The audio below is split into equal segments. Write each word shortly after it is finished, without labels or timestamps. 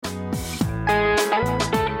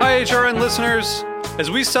HRN listeners.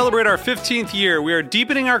 As we celebrate our 15th year, we are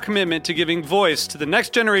deepening our commitment to giving voice to the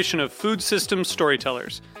next generation of food systems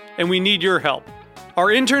storytellers, and we need your help. Our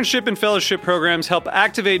internship and fellowship programs help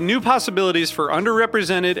activate new possibilities for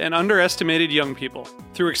underrepresented and underestimated young people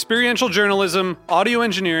through experiential journalism, audio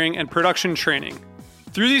engineering, and production training.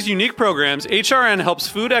 Through these unique programs, HRN helps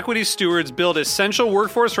food equity stewards build essential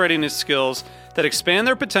workforce readiness skills that expand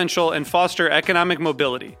their potential and foster economic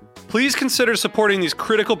mobility. Please consider supporting these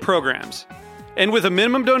critical programs. And with a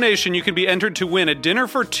minimum donation, you can be entered to win a dinner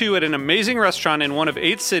for two at an amazing restaurant in one of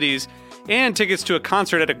 8 cities and tickets to a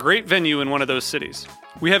concert at a great venue in one of those cities.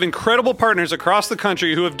 We have incredible partners across the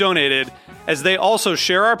country who have donated, as they also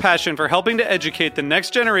share our passion for helping to educate the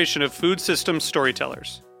next generation of food systems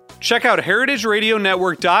storytellers. Check out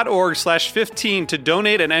heritageradionetwork.org/15 to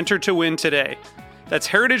donate and enter to win today. That's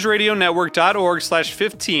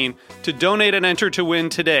heritageradionetwork.org/15 to donate and enter to win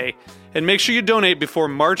today. And make sure you donate before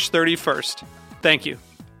March 31st. Thank you.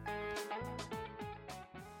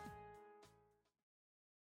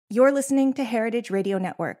 You're listening to Heritage Radio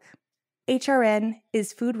Network. HRN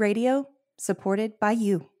is food radio supported by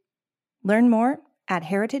you. Learn more at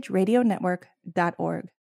heritageradionetwork.org.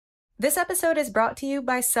 This episode is brought to you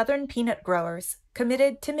by Southern Peanut Growers,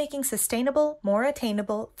 committed to making sustainable more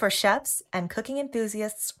attainable for chefs and cooking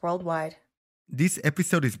enthusiasts worldwide. This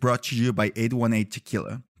episode is brought to you by 818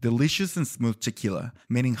 Tequila, delicious and smooth tequila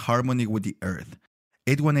made in harmony with the earth.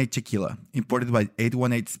 818 Tequila, imported by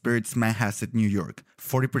 818 Spirits, Manhasset, New York.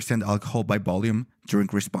 40% alcohol by volume.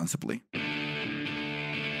 Drink responsibly.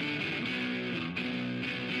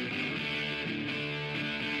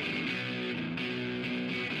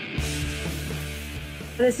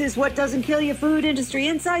 This is What Doesn't Kill You, Food Industry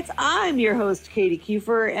Insights. I'm your host, Katie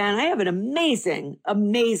Kufer, and I have an amazing,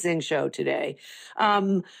 amazing show today.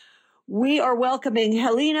 We are welcoming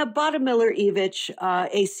Helena Bottomiller-Evich,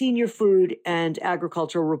 a senior food and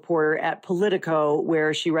agricultural reporter at Politico,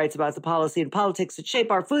 where she writes about the policy and politics that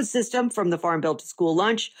shape our food system, from the Farm Bill to school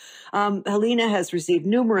lunch. Helena has received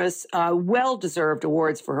numerous well-deserved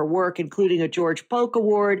awards for her work, including a George Polk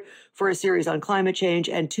Award for a series on climate change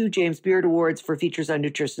and 2 James Beard Awards for features on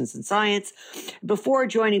nutrition and science. Before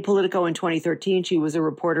joining Politico in 2013, she was a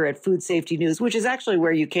reporter at Food Safety News, which is actually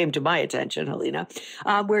where you came to my attention, Helena,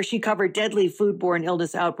 where she covered deadly foodborne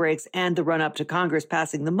illness outbreaks and the run-up to Congress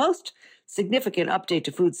passing the most significant update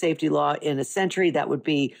to food safety law in a century. That would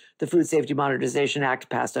be the Food Safety Modernization Act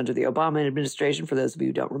passed under the Obama administration, for those of you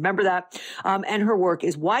who don't remember that. And her work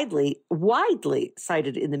is widely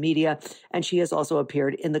cited in the media, and she has also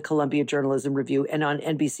appeared in the Columbia Journalism Review and on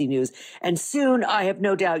NBC News. And soon, I have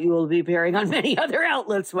no doubt, you will be appearing on many other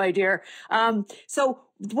outlets, my dear. So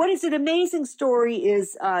what is an amazing story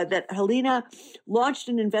is that Helena launched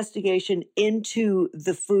an investigation into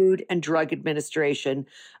the Food and Drug Administration.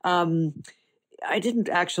 I didn't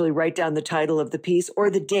actually write down the title of the piece or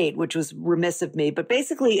the date, which was remiss of me, but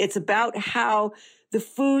basically it's about how the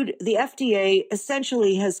FDA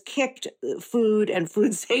essentially has kicked food and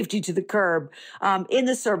food safety to the curb in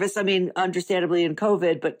the service. I mean, understandably in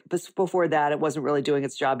COVID, but before that, it wasn't really doing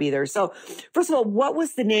its job either. So first of all, what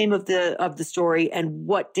was the name of the story and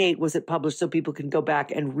what date was it published so people can go back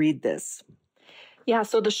and read this? Yeah,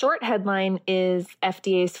 so the short headline is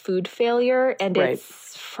FDA's food failure, and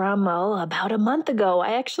It's from about a month ago.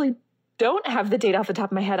 I actually don't have the date off the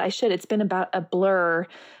top of my head. I should. It's been about a blur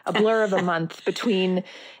of a month between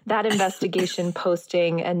that investigation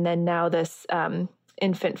posting and then now this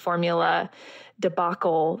infant formula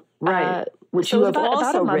debacle. Right, which so you have about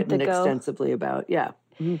also a month written ago. extensively about. Yeah.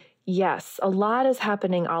 Mm-hmm. Yes, a lot is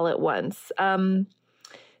happening all at once.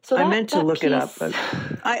 So I meant to look it up, but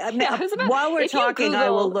while we're talking, Google, I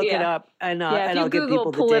will look it up and I'll give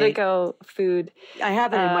people the Politico date. Food. I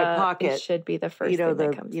have it in my pocket. It should be the first thing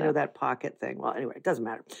that comes up. That pocket thing. Well, anyway, it doesn't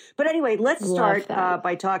matter. But anyway, let's start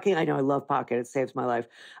by talking. I know I love Pocket. It saves my life.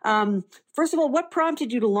 First of all, what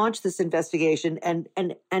prompted you to launch this investigation, and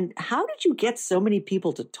how did you get so many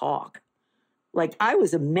people to talk? Like, I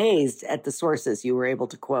was amazed at the sources you were able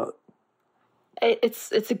to quote.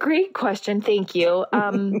 It's a great question. Thank you.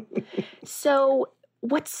 So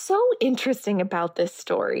what's so interesting about this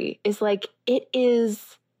story is, like, it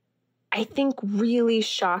is, I think, really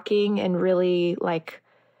shocking and really, like,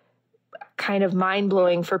 kind of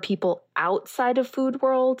mind-blowing for people outside of food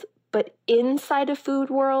world. But inside of food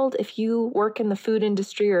world, if you work in the food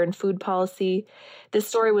industry or in food policy, this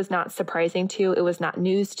story was not surprising to you. It was not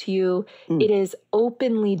news to you. It is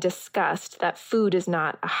openly discussed that food is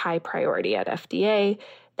not a high priority at FDA,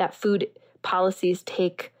 that food policies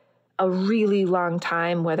take a really long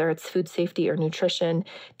time, whether it's food safety or nutrition.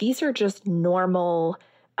 These are just normal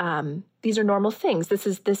these are normal things. This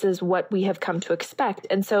is what we have come to expect.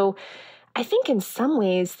 And so I think in some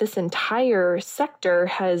ways, this entire sector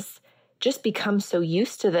has just become so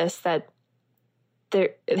used to this that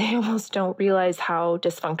they almost don't realize how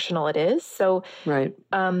dysfunctional it is. So right.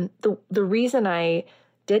 The reason I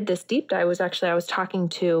did this deep dive was actually I was talking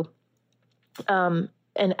to an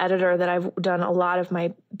editor that I've done a lot of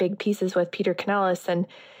my big pieces with, Peter Canellis, and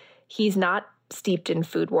he's not steeped in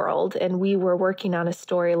food world. And we were working on a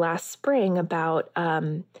story last spring about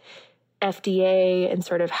FDA and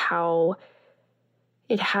sort of how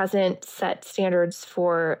it hasn't set standards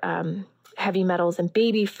for heavy metals in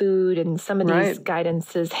baby food, and some of these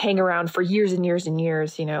guidances hang around for years and years and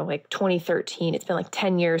years, like 2013. It's been like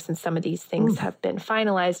 10 years since some of these things have been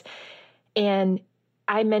finalized. And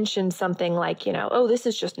I mentioned something like, oh, this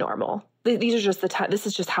is just normal. These are just this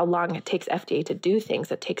is just how long it takes FDA to do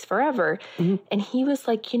things. It takes forever. And he was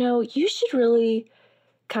like, you should really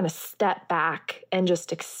kind of step back and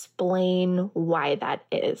just explain why that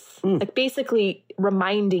is. Like basically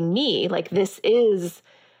reminding me, like, this is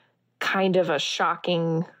kind of a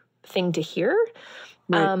shocking thing to hear.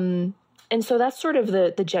 Right. And so that's sort of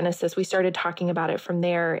the genesis. We started talking about it from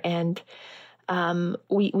there. And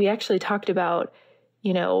we actually talked about,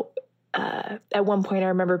 at one point I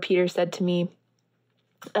remember Peter said to me,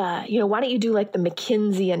 why don't you do like the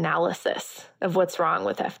McKinsey analysis of what's wrong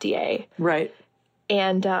with FDA? Right.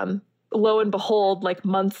 And lo and behold, like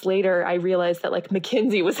months later, I realized that like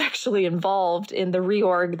McKinsey was actually involved in the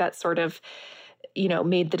reorg that sort of,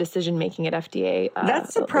 made the decision making at FDA.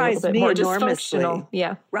 That surprised me enormously.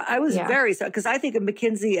 Yeah. I was very, because I think of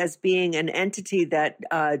McKinsey as being an entity that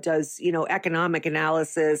does, economic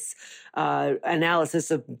analysis,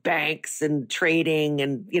 analysis of banks and trading.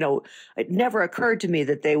 And, it never occurred to me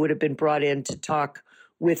that they would have been brought in to talk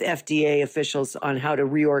with FDA officials on how to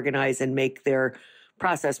reorganize and make their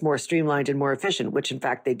process more streamlined and more efficient, which in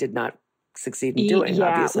fact they did not succeed in doing,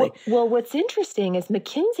 obviously. Well, what's interesting is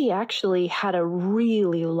McKinsey actually had a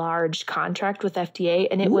really large contract with FDA,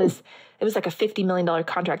 and it was like a $50 million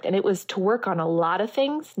contract, and it was to work on a lot of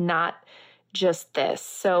things, not just this.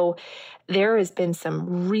 So there has been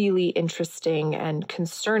some really interesting and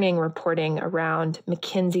concerning reporting around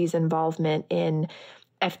McKinsey's involvement in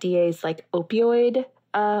FDA's like opioid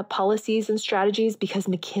policies and strategies, because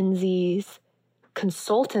McKinsey's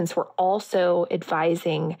consultants were also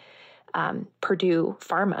advising Purdue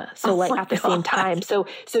Pharma. So at the same time. So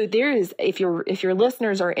there is, if your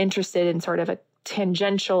listeners are interested in sort of a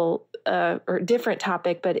tangential or different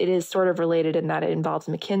topic, but it is sort of related in that it involves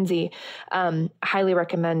McKinsey, highly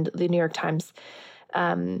recommend the New York Times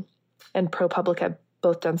and ProPublica have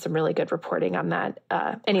both done some really good reporting on that.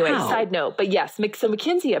 Side note, but yes, so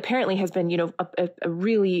McKinsey apparently has been, a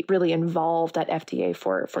really, really involved at FDA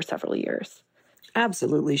for several years.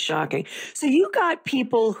 Absolutely shocking. So you got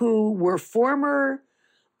people who were former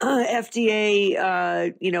FDA,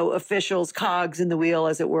 officials, cogs in the wheel,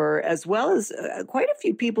 as it were, as well as quite a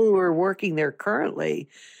few people who are working there currently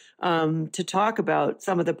to talk about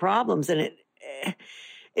some of the problems. And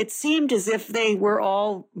it seemed as if they were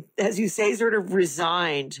all, as you say, sort of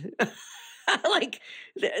resigned. Like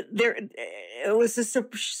it was just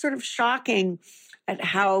sort of shocking at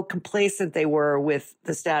how complacent they were with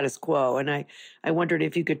the status quo. And I wondered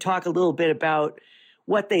if you could talk a little bit about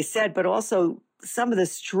what they said, but also some of the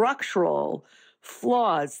structural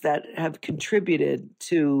flaws that have contributed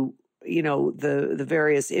to, the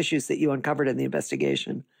various issues that you uncovered in the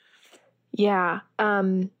investigation. Yeah.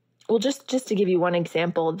 Well, just to give you one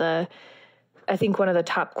example, I think one of the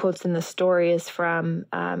top quotes in the story is from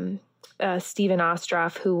Stephen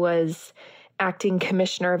Ostroff, who was acting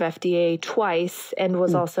commissioner of FDA twice and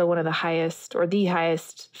was also one of the highest or the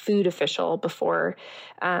highest food official before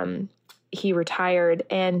he retired.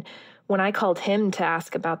 And when I called him to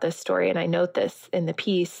ask about this story, and I note this in the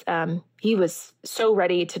piece, he was so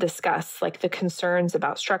ready to discuss like the concerns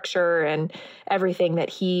about structure and everything that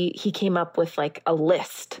he came up with like a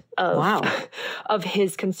list of of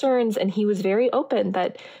his concerns. And he was very open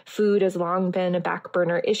that food has long been a back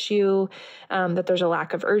burner issue, that there's a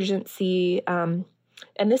lack of urgency. And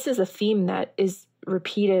this is a theme that is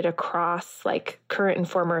repeated across like current and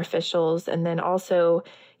former officials. And then also,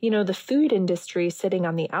 the food industry sitting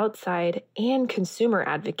on the outside and consumer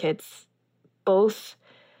advocates both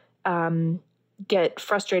get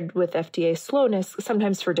frustrated with FDA slowness,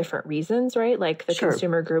 sometimes for different reasons, right? Like the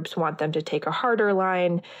consumer groups want them to take a harder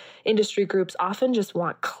line. Industry groups often just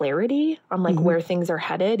want clarity on like where things are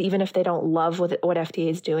headed. Even if they don't love what FDA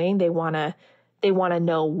is doing, they want to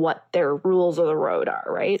know what their rules of the road are,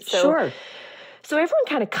 right? So everyone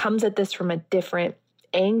kind of comes at this from a different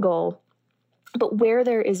angle. But where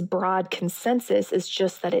there is broad consensus is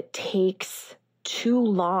just that it takes too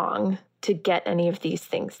long to get any of these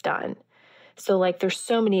things done. So like there's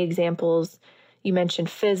so many examples. You mentioned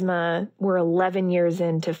FSMA. We're 11 years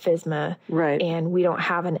into FSMA, right? And we don't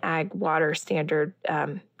have an ag water standard,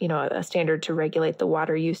 a standard to regulate the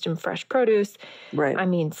water used in fresh produce. Right. I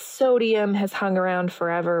mean, sodium has hung around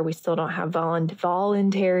forever. We still don't have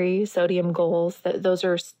voluntary sodium goals. Those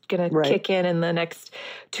are going to kick in the next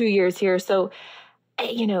 2 years here. So,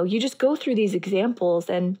 you just go through these examples,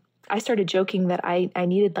 and I started joking that I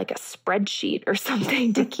needed like a spreadsheet or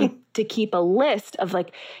something to keep a list of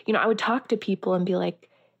like, I would talk to people and be like,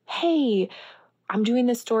 hey, I'm doing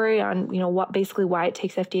this story on, why it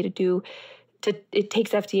takes it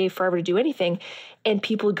takes FDA forever to do anything. And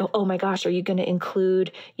people would go, oh my gosh, are you going to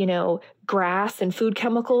include, grass and food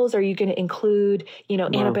chemicals? Are you going to include,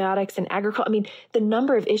 antibiotics and agriculture? I mean, the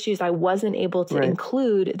number of issues I wasn't able to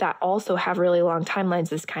include that also have really long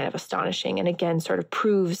timelines is kind of astonishing. And again, sort of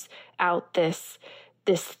proves out this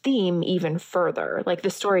theme even further. Like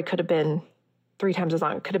the story could have been 3 times as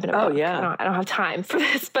long. It could have been a book. Yeah. I don't have time for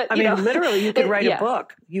this, but I mean, literally you could write a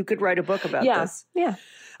book. You could write a book about this. Yeah.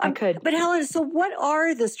 I could. But Helen, so what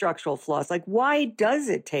are the structural flaws? Like, why does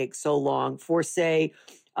it take so long for, say,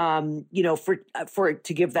 for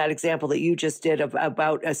to give that example that you just did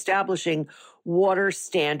about establishing water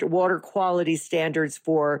quality standards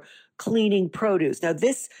for cleaning produce? Now,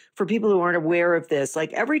 this, for people who aren't aware of this,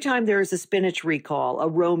 like every time there's a spinach recall, a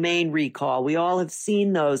romaine recall, we all have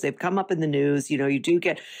seen those. They've come up in the news. You do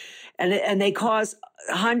get, and they cause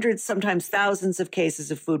hundreds, sometimes thousands of cases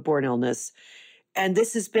of foodborne illness. And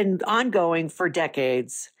this has been ongoing for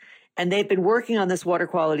decades. And they've been working on this water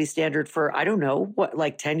quality standard for, I don't know,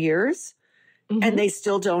 10 years? Mm-hmm. And they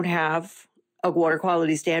still don't have a water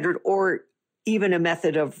quality standard or even a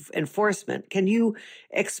method of enforcement. Can you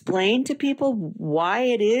explain to people why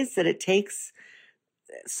it is that it takes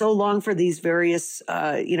so long for these various,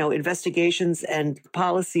 investigations and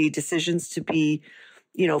policy decisions to be,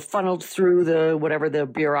 funneled through whatever the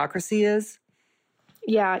bureaucracy is?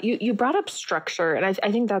 Yeah, you brought up structure, and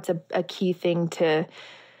I think that's a key thing to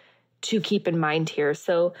keep in mind here.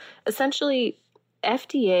 So essentially,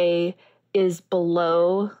 FDA is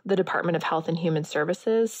below the Department of Health and Human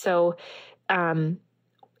Services. So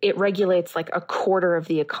it regulates like a quarter of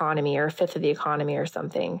the economy or a fifth of the economy or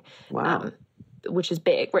something. Wow. Which is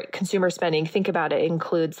big, right? Consumer spending, think about it,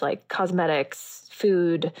 includes like cosmetics,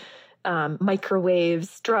 food,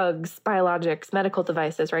 microwaves, drugs, biologics, medical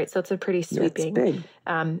devices, right? So it's a pretty sweeping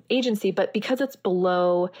agency. But because it's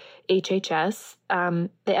below HHS, the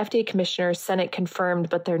FDA commissioners, Senate confirmed,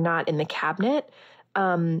 but they're not in the cabinet.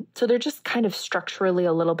 So they're just kind of structurally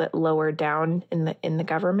a little bit lower down in the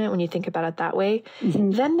government when you think about it that way.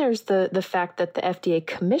 Mm-hmm. Then there's the fact that the FDA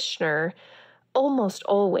commissioner almost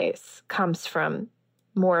always comes from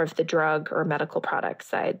more of the drug or medical product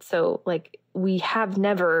side. So like we have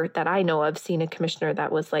never, that I know of, seen a commissioner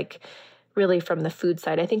that was like really from the food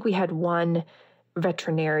side. I think we had one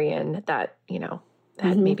veterinarian that,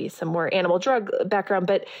 had maybe some more animal drug background,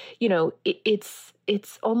 but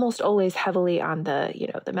it's almost always heavily on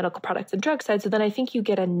the, the medical products and drug side. So then I think you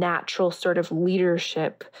get a natural sort of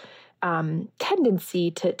leadership tendency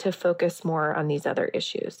to focus more on these other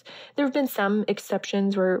issues. There have been some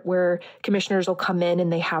exceptions where commissioners will come in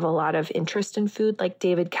and they have a lot of interest in food, like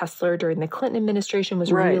David Kessler during the Clinton administration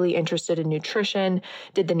was really interested in nutrition,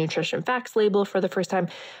 did the nutrition facts label for the first time.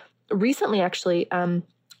 Recently, actually,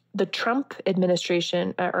 the Trump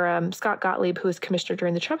administration, or Scott Gottlieb, who was commissioner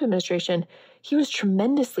during the Trump administration, he was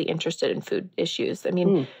tremendously interested in food issues. I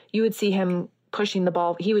mean, you would see him pushing the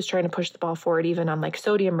ball. He was trying to push the ball forward even on like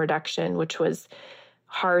sodium reduction, which was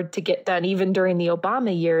hard to get done even during the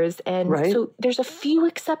Obama years. And so there's a few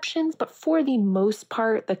exceptions, but for the most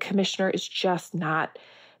part, the commissioner is just not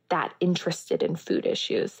that interested in food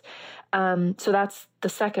issues. So that's the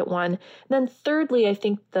second one. And then thirdly, I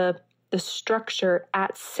think the structure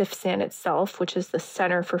at CFSAN itself, which is the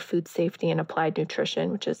Center for Food Safety and Applied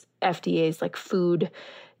Nutrition, which is FDA's like food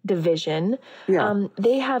division. Yeah.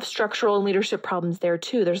 They have structural and leadership problems there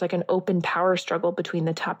too. There's like an open power struggle between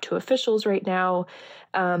the top 2 officials right now.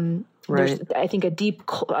 There's, I think, a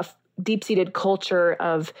deep-seated culture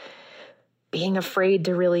of being afraid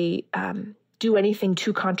to really do anything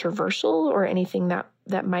too controversial or anything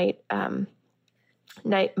that might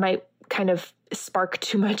kind of spark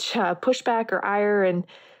too much pushback or ire. And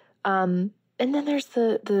then there's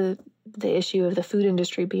the issue of the food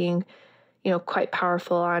industry being quite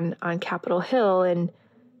powerful on Capitol Hill. And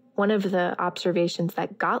one of the observations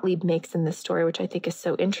that Gottlieb makes in this story, which I think is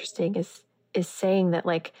so interesting, is saying that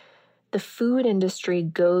like the food industry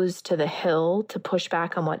goes to the Hill to push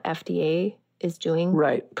back on what FDA is doing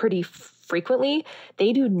pretty frequently.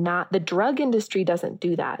 They do not, the drug industry doesn't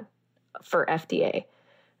do that for FDA.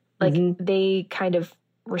 Like they kind of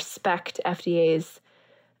respect FDA's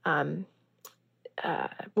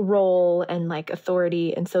role and like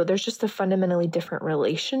authority. And so there's just a fundamentally different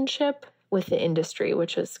relationship with the industry,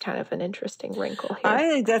 which is kind of an interesting wrinkle here. I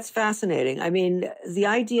think that's fascinating. I mean, the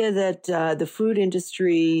idea that the food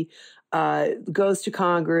industry goes to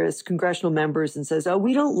Congress, congressional members, and says, oh,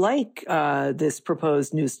 we don't like this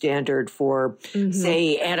proposed new standard for,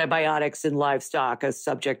 say, antibiotics in livestock, a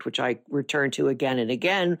subject which I return to again and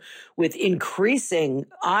again with increasing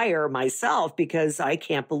ire myself, because I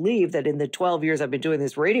can't believe that in the 12 years I've been doing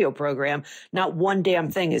this radio program, not one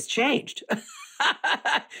damn thing has changed.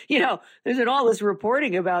 You know, there's been all this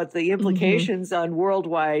reporting about the implications on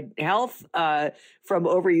worldwide health from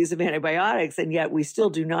overuse of antibiotics, and yet we still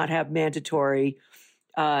do not have mandatory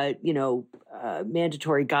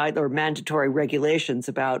mandatory regulations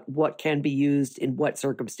about what can be used in what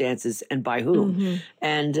circumstances and by whom.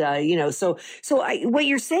 And what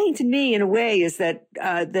you're saying to me in a way is that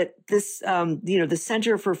this the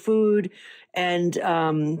Center for Food and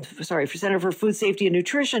Center for Food Safety and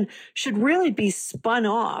Nutrition should really be spun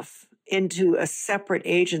off into a separate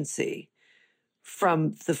agency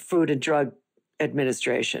from the Food and Drug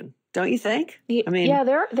Administration. Don't you think? I mean, yeah,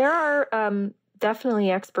 there are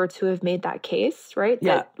definitely experts who have made that case, right?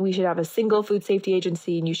 Yeah. That we should have a single food safety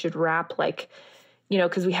agency, and you should wrap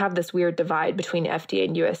because we have this weird divide between FDA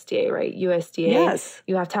and USDA, right? USDA,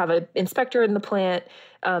 you have to have an inspector in the plant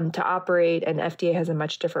to operate, and FDA has a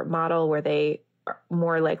much different model where they are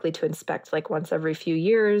more likely to inspect like once every few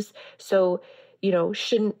years. So,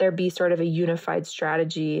 shouldn't there be sort of a unified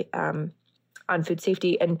strategy on food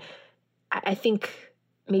safety? And I think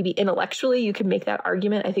maybe intellectually you can make that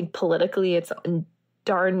argument. I think politically it's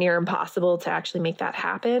darn near impossible to actually make that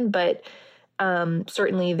happen. But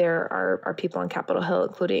certainly there are people on Capitol Hill,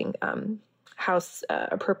 including House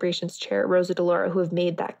Appropriations Chair Rosa DeLauro, who have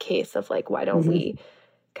made that case of like, why don't we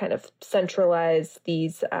kind of centralize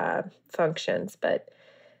these functions? But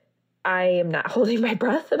I am not holding my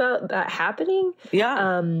breath about that happening.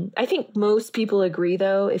 Yeah. I think most people agree,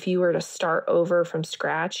 though, if you were to start over from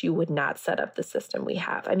scratch, you would not set up the system we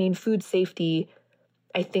have. I mean, food safety,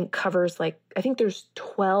 I think, covers there's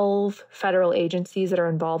 12 federal agencies that are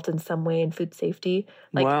involved in some way in food safety.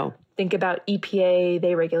 Wow. Think about EPA,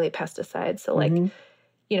 they regulate pesticides. So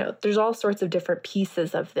there's all sorts of different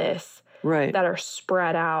pieces of this that are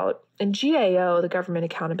spread out. And GAO, the Government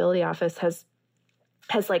Accountability Office, has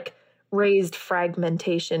raised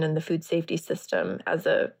fragmentation in the food safety system as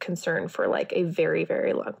a concern for like a very,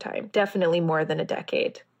 very long time, definitely more than a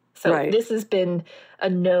decade. So this has been a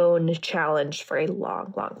known challenge for a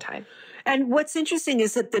long, long time. And what's interesting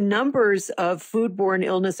is that the numbers of foodborne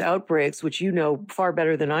illness outbreaks, which you know far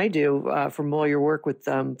better than I do from all your work with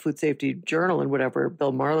Food Safety Journal and whatever,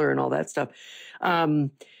 Bill Marler and all that stuff, they're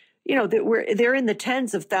in the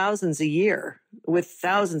tens of thousands a year, with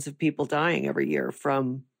thousands of people dying every year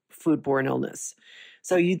from foodborne illness.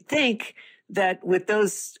 So you'd think that with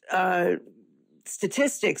those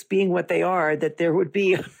statistics being what they are, that there would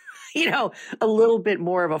be, a little bit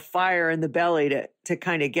more of a fire in the belly to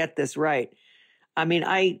kind of get this right. I mean,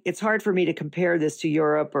 it's hard for me to compare this to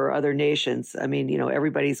Europe or other nations. I mean,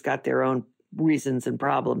 everybody's got their own reasons and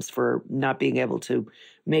problems for not being able to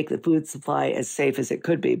make the food supply as safe as it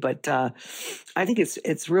could be. But I think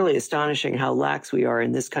it's really astonishing how lax we are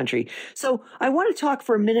in this country. So I want to talk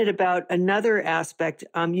for a minute about another aspect.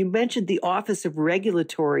 You mentioned the Office of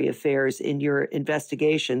Regulatory Affairs in your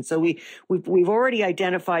investigation. So we've already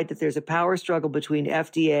identified that there's a power struggle between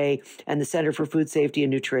FDA and the Center for Food Safety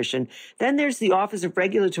and Nutrition. Then there's the Office of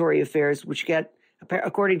Regulatory Affairs, which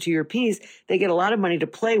according to your piece, they get a lot of money to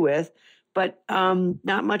play with, but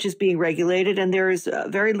not much is being regulated, and there is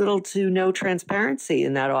very little to no transparency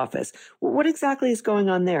in that office. What exactly is going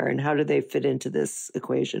on there, and how do they fit into this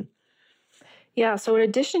equation? Yeah, so in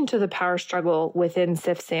addition to the power struggle within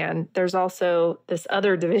CFSAN, there's also this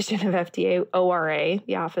other division of FDA, ORA,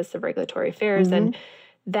 the Office of Regulatory Affairs, and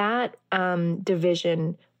that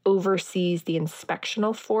division oversees the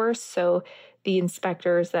inspectional force. So the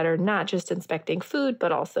inspectors that are not just inspecting food,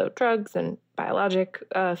 but also drugs and biologic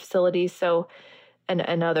facilities,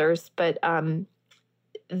 and others. But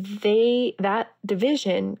that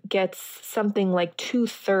division gets something like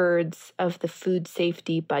 2/3 of the food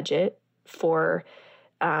safety budget for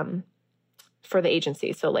the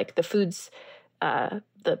agency. So like the foods, the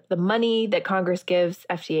money that Congress gives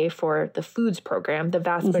FDA for the foods program, the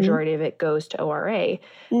vast majority of it goes to ORA.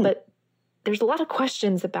 But there's a lot of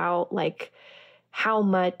questions about like how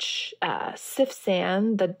much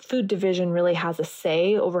CIFSAN, the food division, really has a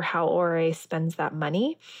say over how ORA spends that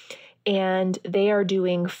money. And they are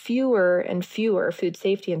doing fewer and fewer food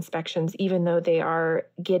safety inspections, even though they are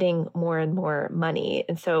getting more and more money.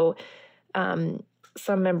 And so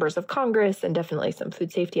some members of Congress and definitely some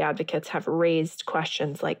food safety advocates have raised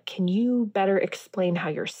questions like, can you better explain how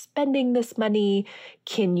you're spending this money?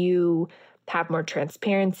 Can you have more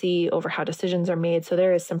transparency over how decisions are made? So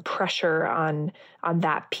there is some pressure on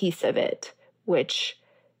that piece of it, which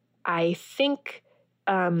I think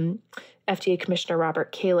FDA Commissioner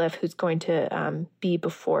Robert Califf, who's going to be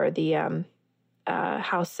before the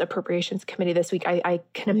House Appropriations Committee this week, I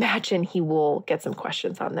can imagine he will get some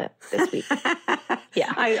questions on that this week.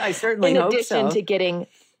 Yeah, I certainly hope so. In addition to getting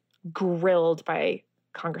grilled by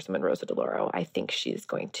Congresswoman Rosa DeLauro, I think she's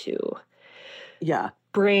going to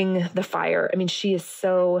bring the fire. I mean, she is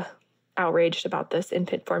so outraged about this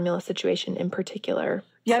infant formula situation in particular.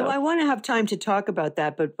 Yeah, so. I want to have time to talk about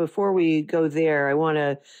that. But before we go there, I want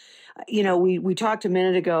to, we talked a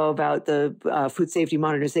minute ago about the Food Safety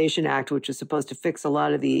Modernization Act, which is supposed to fix a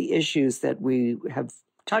lot of the issues that we have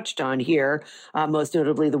touched on here, most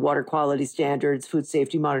notably the water quality standards. Food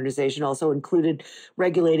safety modernization also included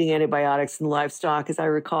regulating antibiotics in livestock, as I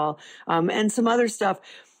recall, and some other stuff.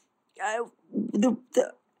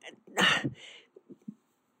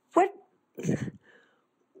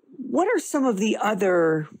 What are some of the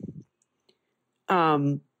other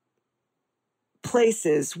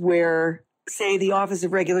places where, say, the Office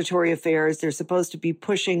of Regulatory Affairs, they're supposed to be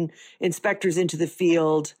pushing inspectors into the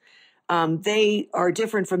field? They are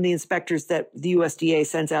different from the inspectors that the USDA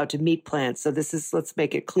sends out to meat plants. So let's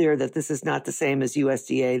make it clear that this is not the same as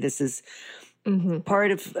USDA. This is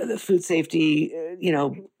part of the food safety,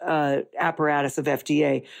 apparatus of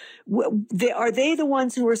FDA. Are they the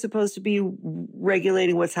ones who are supposed to be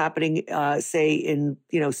regulating what's happening, say, in,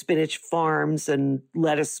 spinach farms and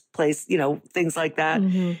lettuce place, things like that?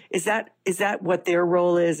 Mm-hmm. Is that what their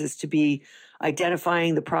role is to be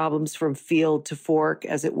identifying the problems from field to fork,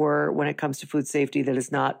 as it were, when it comes to food safety that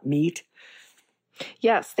is not meat?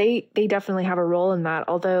 Yes, they definitely have a role in that,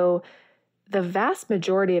 although the vast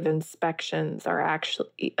majority of inspections are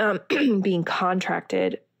actually being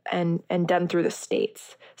contracted and done through the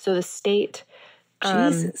states. So the state,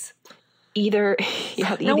 Jesus, either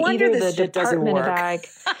the Department of Ag.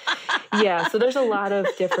 Yeah, so there's a lot of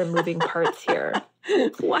different moving parts here.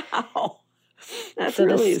 Wow. That's so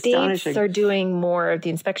really the states astonishing. Are doing more of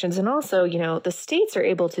the inspections, and also, the states are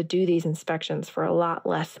able to do these inspections for a lot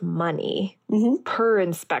less money per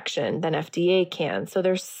inspection than FDA can. So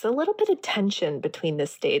there's a little bit of tension between the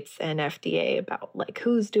states and FDA about like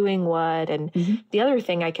who's doing what. And the other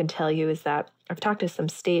thing I can tell you is that I've talked to some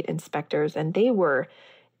state inspectors, and they were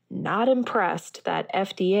not impressed that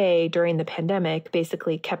FDA during the pandemic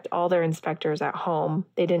basically kept all their inspectors at home.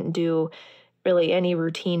 They didn't do really any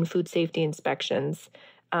routine food safety inspections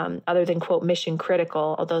other than, quote, mission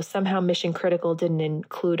critical, although somehow mission critical didn't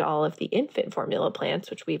include all of the infant formula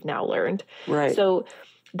plants, which we've now learned. Right. So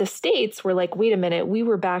the states were like, wait a minute, we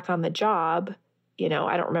were back on the job. I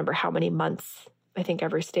don't remember how many months. I think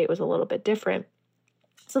every state was a little bit different.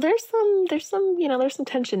 So there's some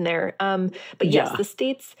tension there. But yes, the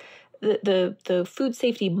states, the food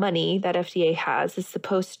safety money that FDA has is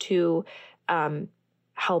supposed to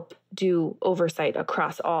help do oversight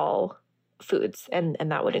across all foods, and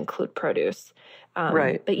that would include produce.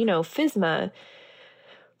 Right. But, FSMA,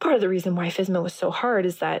 part of the reason why FSMA was so hard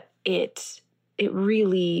is that it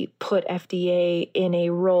really put FDA in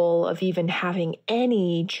a role of even having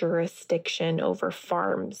any jurisdiction over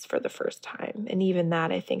farms for the first time. And even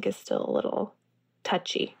that, I think, is still a little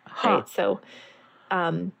touchy, right? So,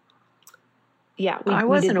 I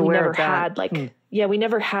wasn't aware of that. We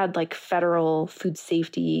never had like federal food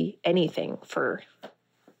safety anything for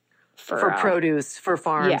produce, for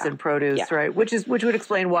farms and produce, right? Which would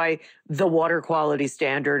explain why the water quality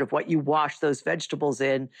standard of what you wash those vegetables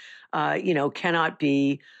in, cannot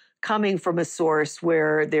be coming from a source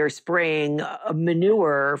where they're spraying a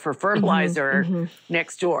manure for fertilizer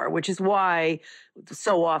next door, which is why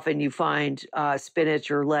so often you find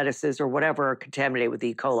spinach or lettuces or whatever are contaminated with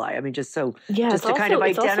E. coli. I mean, just to kind of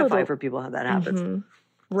identify for people how that happens.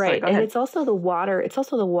 Right. Sorry, and it's also the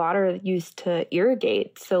water used to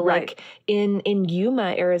irrigate. So like in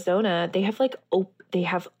Yuma, Arizona, they have like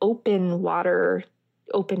open water,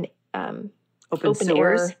 open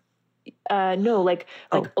sewers?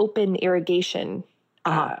 Open irrigation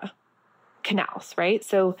canals, right?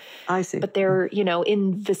 So I see. But they're,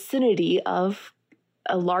 in vicinity of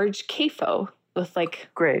a large CAFO, with like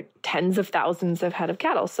Great. tens of thousands of head of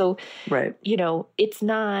cattle. So, Right. It's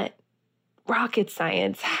not rocket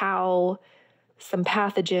science how some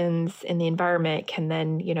pathogens in the environment can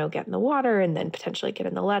then, get in the water and then potentially get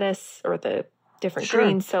in the lettuce or the different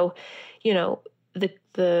greens. So,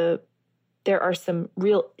 there are some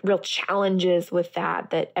real challenges with that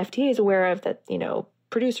FDA is aware of, that,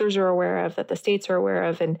 producers are aware of, that the states are aware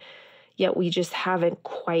of, and yet we just haven't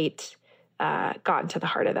quite gotten to the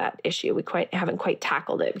heart of that issue. We haven't quite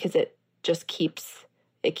tackled it because it just keeps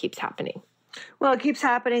happening. Well, it keeps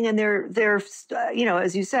happening, and they're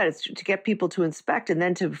as you said, it's to get people to inspect and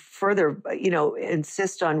then to further,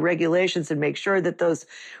 insist on regulations and make sure that those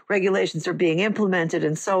regulations are being implemented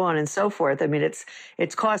and so on and so forth. I mean,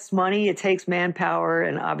 it's costs money, it takes manpower,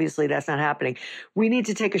 and obviously that's not happening. We need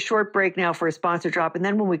to take a short break now for a sponsor drop, and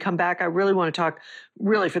then when we come back, I really want to talk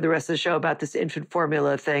for the rest of the show about this infant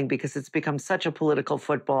formula thing, because it's become such a political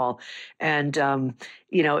football, and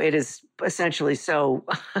it is essentially so,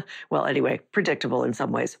 well, anyway, predictable in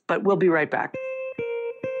some ways. But we'll be right back.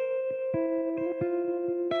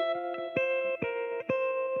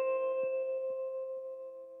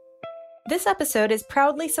 This episode is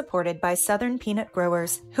proudly supported by Southern peanut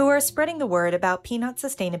growers, who are spreading the word about peanut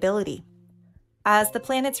sustainability. As the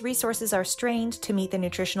planet's resources are strained to meet the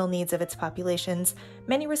nutritional needs of its populations,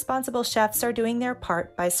 many responsible chefs are doing their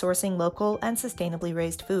part by sourcing local and sustainably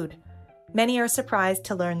raised food. Many are surprised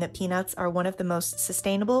to learn that peanuts are one of the most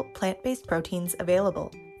sustainable plant-based proteins available.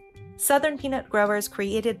 Southern peanut growers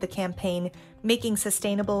created the campaign Making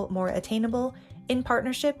Sustainable More Attainable in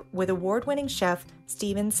partnership with award-winning chef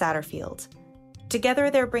Steven Satterfield. Together,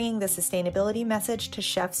 they're bringing the sustainability message to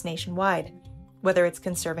chefs nationwide. Whether it's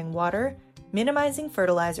conserving water, minimizing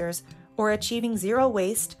fertilizers, or achieving zero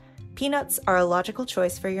waste, peanuts are a logical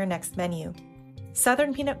choice for your next menu.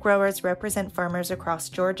 Southern peanut growers represent farmers across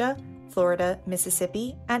Georgia, Florida,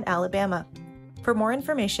 Mississippi, and Alabama. For more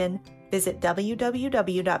information, visit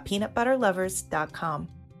www.peanutbutterlovers.com.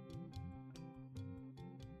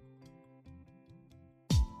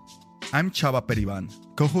 I'm Chava Periban,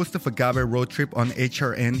 co-host of Agave Road Trip on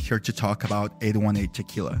HRN, here to talk about 818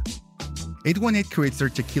 Tequila. 818 creates their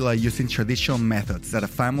tequila using traditional methods at a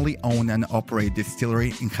family-owned and operated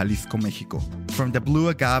distillery in Jalisco, Mexico. From the blue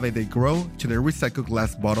agave they grow to their recycled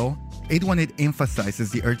glass bottle, 818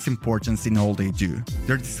 emphasizes the earth's importance in all they do.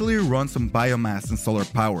 Their distillery runs on biomass and solar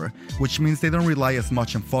power, which means they don't rely as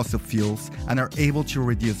much on fossil fuels and are able to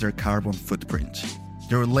reduce their carbon footprint.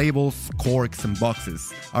 Their labels, corks, and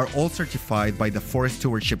boxes are all certified by the Forest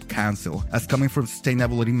Stewardship Council as coming from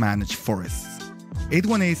sustainably managed forests.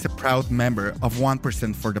 818 is a proud member of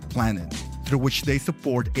 1% for the Planet, through which they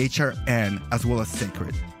support HRN as well as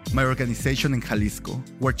Sacred, my organization in Jalisco,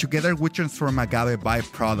 where together we transform agave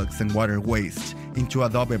byproducts and water waste into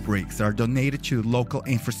adobe bricks that are donated to local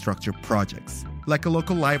infrastructure projects, like a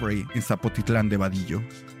local library in Zapotitlan de Vadillo.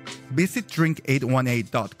 Visit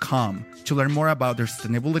drink818.com to learn more about their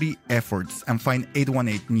sustainability efforts and find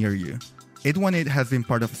 818 near you. 818 has been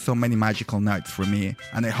part of so many magical nights for me,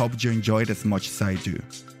 and I hope you enjoy it as much as I do.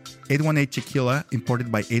 818 Tequila,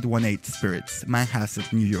 imported by 818 Spirits,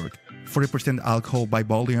 Manhasset, New York. 40% alcohol by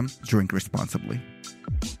volume. Drink responsibly.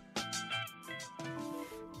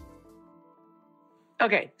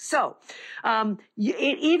 Okay, so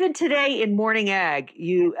even today in Morning Ag,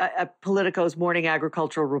 Politico's Morning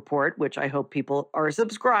Agricultural Report, which I hope people are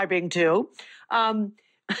subscribing to,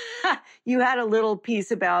 you had a little piece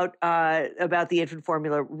about the infant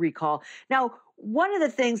formula recall. Now, one of the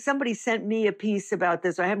things, somebody sent me a piece about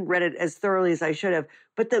this. I haven't read it as thoroughly as I should have.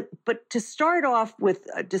 But to start off with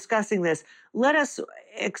discussing this, let us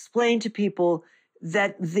explain to people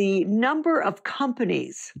that the number of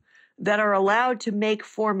companies that are allowed to make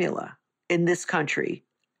formula in this country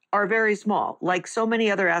are very small. Like so many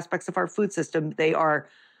other aspects of our food system, they are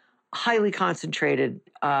highly concentrated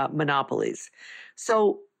monopolies.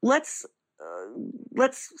 So let's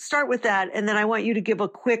start with that, and then I want you to give a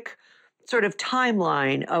quick sort of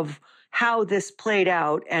timeline of how this played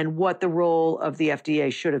out and what the role of the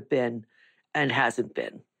FDA should have been and hasn't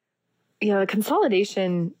been. The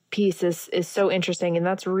consolidation piece is so interesting, and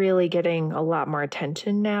that's really getting a lot more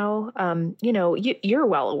attention now. You're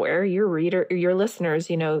well aware, your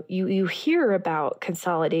listeners, you hear about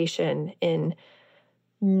consolidation in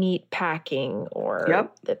meat packing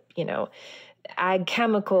or ag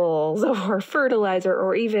chemicals or fertilizer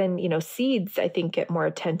or even, seeds, I think get more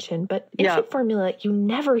attention. But infant formula, you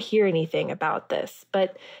never hear anything about this.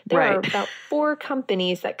 But there are about 4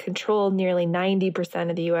 companies that control nearly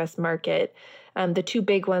 90% of the U.S. market. The 2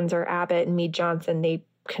 big ones are Abbott and Mead Johnson. They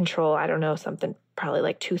control, probably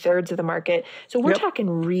like 2/3 of the market. So we're talking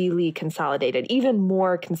really consolidated, even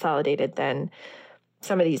more consolidated than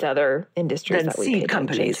some of these other industries that we seed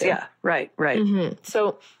companies. to. Yeah, right. Mm-hmm.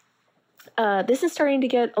 So this is starting to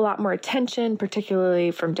get a lot more attention,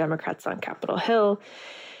 particularly from Democrats on Capitol Hill.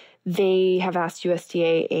 They have asked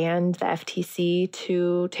USDA and the FTC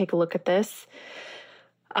to take a look at this.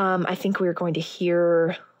 I think we're going to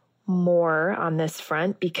hear more on this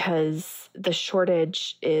front because the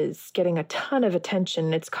shortage is getting a ton of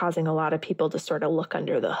attention. It's causing a lot of people to sort of look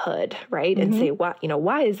under the hood, right? And say,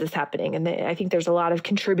 why is this happening? And I think there's a lot of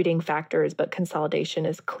contributing factors, but consolidation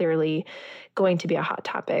is clearly going to be a hot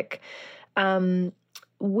topic.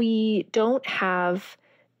 We don't have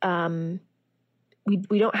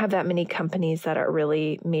we don't have that many companies that are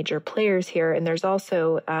really major players here. And there's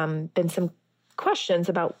also been some questions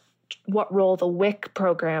about what role the WIC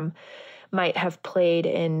program might have played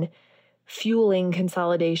in fueling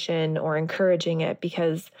consolidation or encouraging it,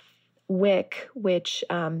 because WIC, which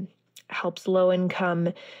helps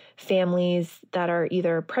low-income families that are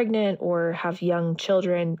either pregnant or have young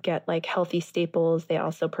children get like healthy staples. They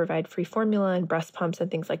also provide free formula and breast pumps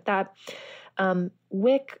and things like that.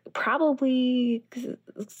 WIC probably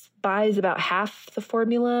buys about half the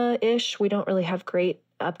formula-ish. We don't really have great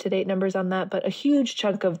up-to-date numbers on that, but a huge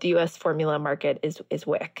chunk of the U.S. formula market is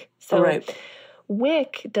WIC. So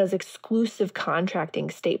WIC does exclusive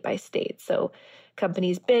contracting state by state. So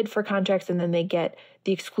companies bid for contracts and then they get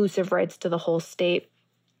the exclusive rights to the whole state.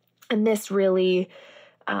 And this really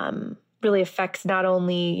affects not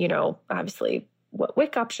only, obviously what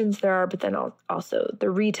WIC options there are, but then also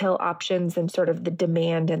the retail options and sort of the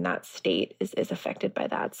demand in that state is affected by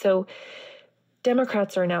that. So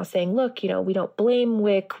Democrats are now saying, look, we don't blame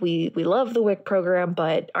WIC. We love the WIC program,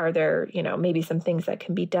 but are there, maybe some things that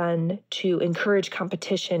can be done to encourage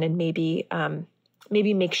competition and maybe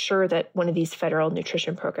make sure that one of these federal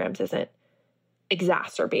nutrition programs isn't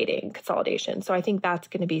exacerbating consolidation. So I think that's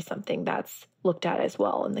going to be something that's looked at as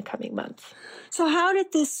well in the coming months. So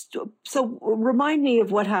remind me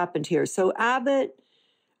of what happened here. So Abbott,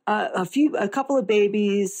 a couple of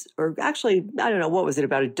babies, or actually, I don't know, what was it,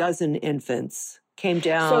 about a dozen infants came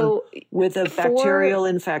down with a bacterial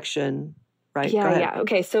infection, right? Yeah.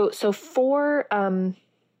 Okay. So for,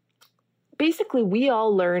 basically we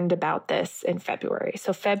all learned about this in February.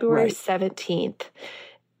 So February 17th,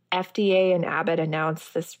 FDA and Abbott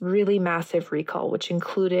announced this really massive recall, which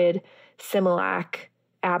included Similac.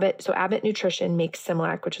 Abbott Nutrition makes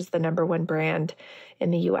Similac, which is the number one brand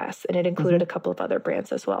in the U.S., and it included a couple of other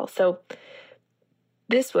brands as well. So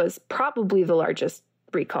this was probably the largest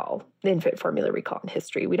recall, the infant formula recall in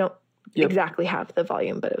history. We don't exactly have the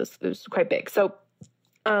volume, but it was quite big. So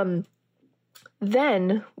then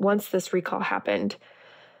once this recall happened,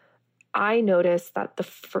 I noticed that the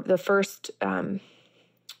first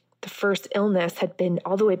illness had been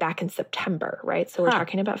all the way back in September, right? So we're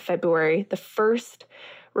talking about February. The first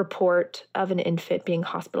report of an infant being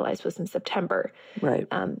hospitalized was in September. Right.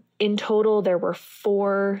 In total, there were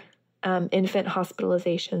 4 infant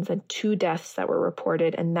hospitalizations and 2 deaths that were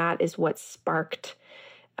reported, and that is what sparked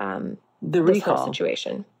the this recall whole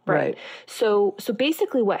situation. Right. So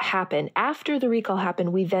basically what happened, after the recall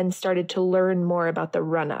happened, we then started to learn more about the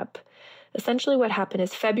run-up. Essentially what happened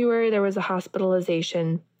is February, there was a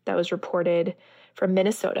hospitalization that was reported from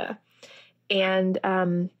Minnesota. And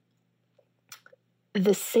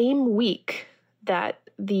the same week that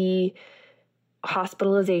the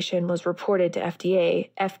hospitalization was reported to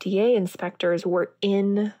FDA inspectors were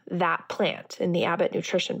in that plant, in the Abbott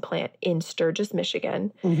Nutrition plant in Sturgis,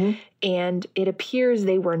 Michigan. And it appears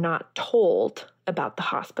they were not told about the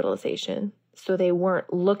hospitalization. So they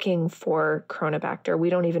weren't looking for Coronabacter. We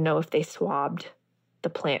don't even know if they swabbed the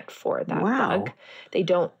plant for that bug. They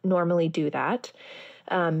don't normally do that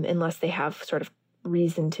unless they have sort of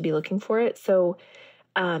reason to be looking for it. So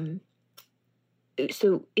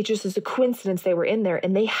it just is a coincidence they were in there,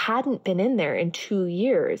 and they hadn't been in there in 2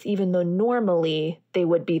 years, even though normally they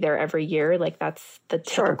would be there every year. Like that's the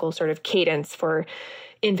typical sort of cadence for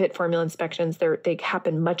infant formula inspections. They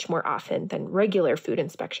happen much more often than regular food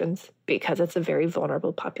inspections because it's a very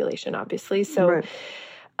vulnerable population, obviously. So,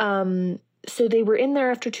 so they were in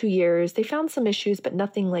there after 2 years. They found some issues, but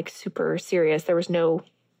nothing like super serious. There was no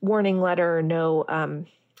warning letter, no,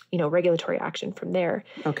 regulatory action from there.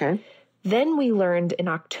 Okay. Then we learned in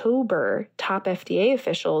October, top FDA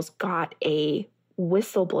officials got a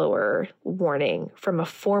whistleblower warning from a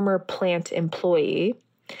former plant employee.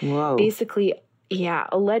 Whoa. Basically,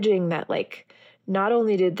 alleging that not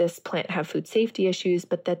only did this plant have food safety issues,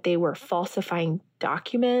 but that they were falsifying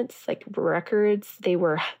documents, like records. They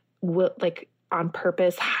were on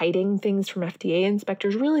purpose hiding things from FDA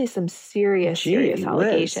inspectors, really some serious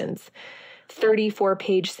allegations.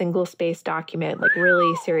 34-page single-space document, like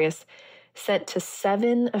really serious, sent to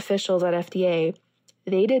 7 officials at FDA.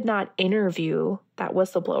 They did not interview that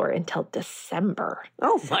whistleblower until December.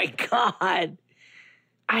 Oh, my God.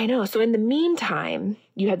 I know. So in the meantime,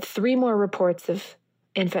 you had 3 more reports of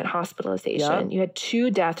infant hospitalization. Yep. You had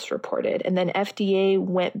 2 deaths reported. And then FDA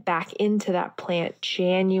went back into that plant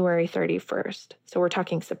January 31st. So we're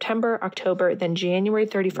talking September, October, then January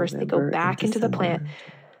 31st, they go back into the plant.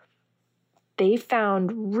 They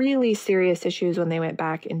found really serious issues when they went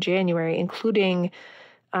back in January, including,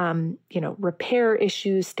 repair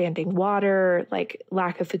issues, standing water, like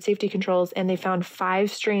lack of food safety controls. And they found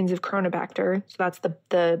 5 strains of Chronobacter. So that's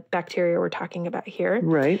the bacteria we're talking about here.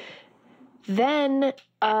 Right. Then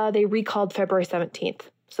they recalled February 17th.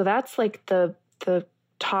 So that's like the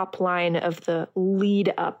top line of the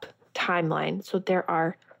lead up timeline. So there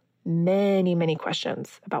are many, many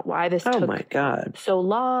questions about why this took so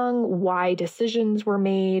long, why decisions were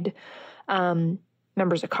made.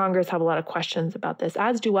 Members of Congress have a lot of questions about this,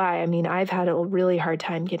 as do I. I mean, I've had a really hard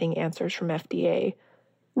time getting answers from FDA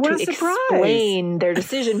to explain their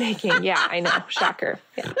decision making. Yeah, I know. Shocker.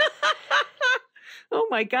 Yeah. Oh,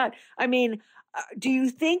 my God. I mean, do you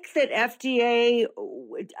think that FDA,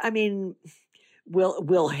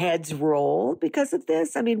 will heads roll because of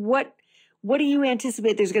this? I mean, what do you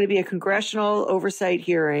anticipate? There's going to be a congressional oversight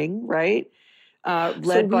wearing, right?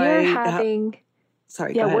 Led by...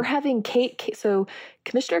 Sorry, yeah, we're having so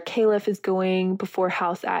Commissioner Califf is going before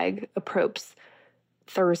House Ag approves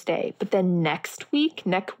Thursday. But then next week,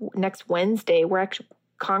 next Wednesday,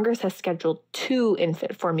 Congress has scheduled 2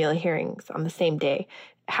 infant formula hearings on the same day.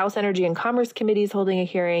 House Energy and Commerce Committee is holding a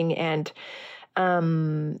hearing, and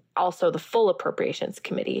also the Full Appropriations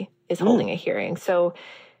Committee is holding a hearing. So,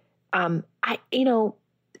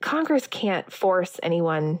 Congress can't force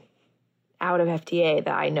anyone out of FDA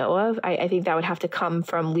that I know of. I think that would have to come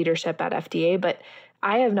from leadership at FDA, but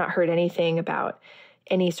I have not heard anything about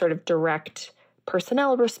any sort of direct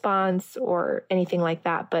personnel response or anything like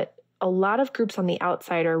that. But a lot of groups on the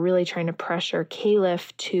outside are really trying to pressure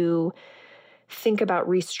Califf to think about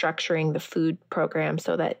restructuring the food program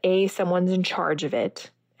so that A, someone's in charge of it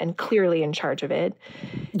and clearly in charge of it,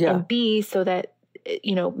 and B, so that,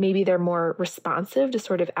 maybe they're more responsive to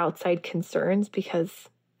sort of outside concerns, because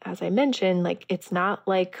as I mentioned, like, it's not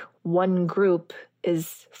like one group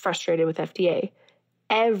is frustrated with FDA.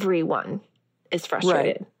 Everyone is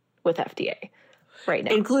frustrated with FDA right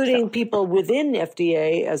now. Including people within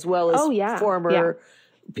FDA as well as former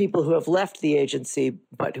people who have left the agency,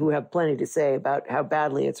 but who have plenty to say about how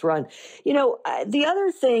badly it's run. The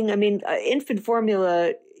other thing, infant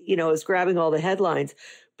formula, is grabbing all the headlines.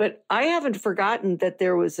 But I haven't forgotten that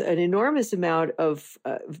there was an enormous amount of,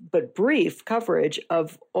 but brief coverage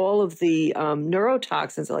of all of the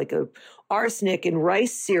neurotoxins, like arsenic in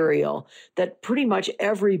rice cereal, that pretty much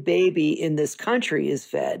every baby in this country is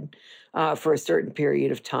fed for a certain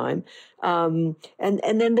period of time. And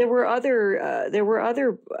then there were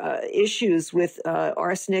other issues with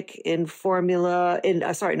arsenic in formula,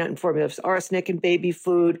 arsenic in baby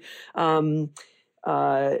food.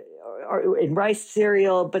 In rice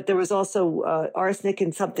cereal, but there was also arsenic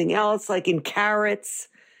in something else, like in carrots.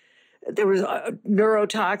 There was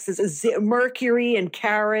neurotoxins, mercury in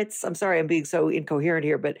carrots. I'm sorry, I'm being so incoherent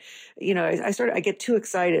here, but I get too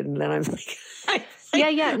excited, and then I'm like, I'm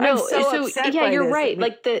so upset by you're this. right.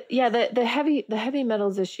 Like the heavy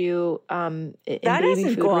metals issue in that baby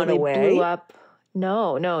hasn't food gone really away. blew up.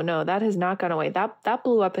 No, that has not gone away. That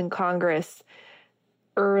blew up in Congress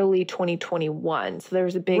early 2021. So there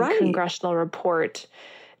was a big congressional report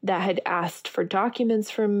that had asked for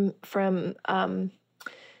documents from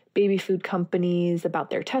baby food companies about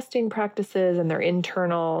their testing practices and their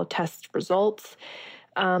internal test results.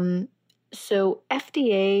 So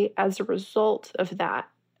FDA, as a result of that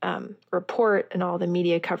report and all the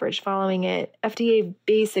media coverage following it, FDA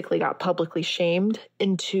basically got publicly shamed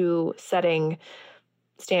into saying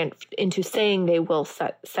they will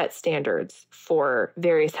set standards for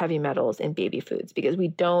various heavy metals in baby foods, because we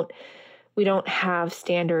don't have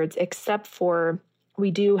standards, except for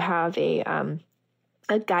we do have a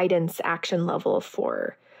guidance action level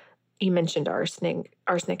for, you mentioned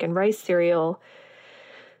arsenic in rice cereal.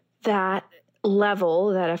 That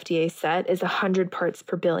level that FDA set is 100 parts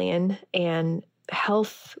per billion, and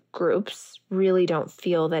health groups really don't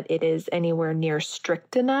feel that it is anywhere near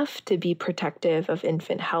strict enough to be protective of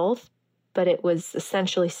infant health, but it was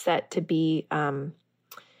essentially set to be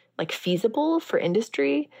feasible for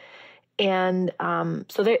industry. And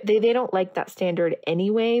so they don't like that standard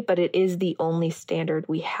anyway, but it is the only standard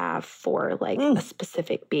we have for like a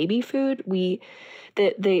specific baby food. The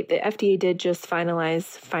FDA did just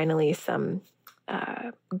finally some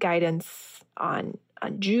guidance on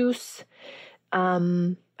juice.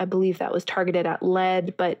 I believe that was targeted at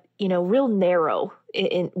lead, but real narrow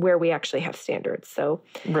in where we actually have standards. So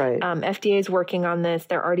right. FDA is working on this.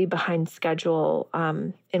 They're already behind schedule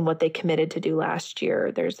in what they committed to do last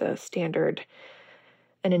year. There's an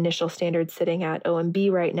initial standard sitting at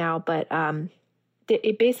OMB right now, but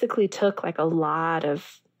it basically took like a lot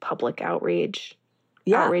of public outrage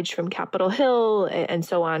from Capitol Hill and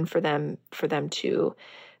so on for them to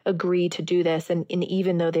agree to do this. And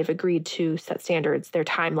even though they've agreed to set standards, their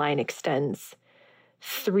timeline extends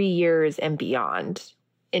 3 years and beyond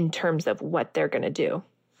in terms of what they're going to do.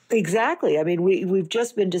 Exactly. I mean, we've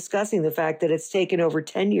just been discussing the fact that it's taken over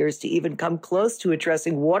 10 years to even come close to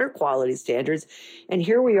addressing water quality standards. And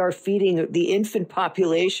here we are feeding the infant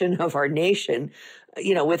population of our nation,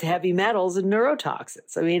 with heavy metals and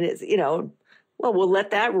neurotoxins. I mean, it's, well, we'll let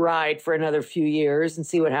that ride for another few years and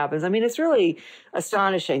see what happens. I mean, it's really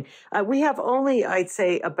astonishing. We have only, I'd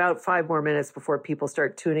say, about 5 more minutes before people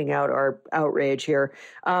start tuning out our outrage here.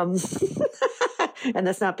 And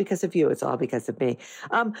that's not because of you. It's all because of me.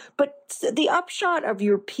 But the upshot of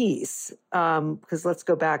your piece, because let's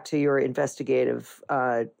go back to your investigative,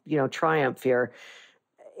 triumph here,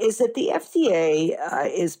 is that the FDA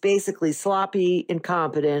is basically sloppy,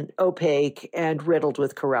 incompetent, opaque, and riddled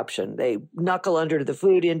with corruption. They knuckle under to the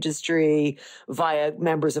food industry via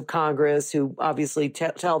members of Congress who obviously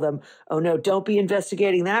tell them, oh, no, don't be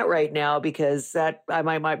investigating that right now because that I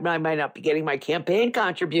might not be getting my campaign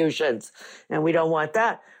contributions, and we don't want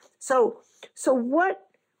that. So what,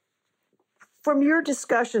 from your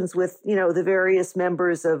discussions with, the various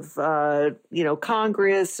members of,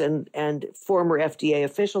 Congress and former FDA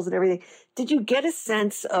officials and everything, did you get a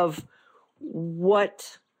sense of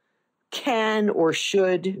what can or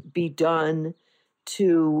should be done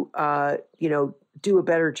to, do a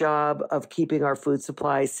better job of keeping our food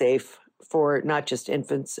supply safe for not just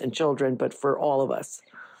infants and children, but for all of us?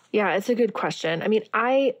 Yeah, it's a good question. I mean,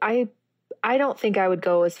 I don't think I would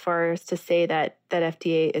go as far as to say that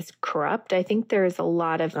FDA is corrupt. I think there's a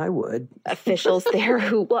lot of officials there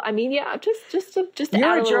who, well, I mean, yeah, just to You're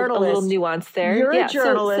add a journalist. A little nuance there. You're a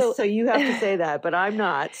journalist, so you have to say that, but I'm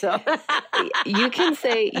not. So you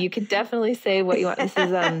can definitely say what you want. This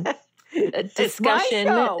is a discussion. It's my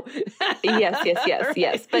show.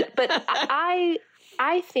 Yes. But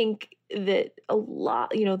I think that a lot,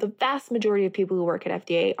 the vast majority of people who work at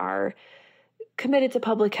FDA are committed to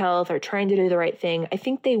public health or trying to do the right thing. I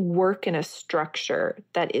think they work in a structure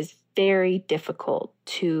that is very difficult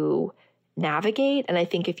to navigate. And I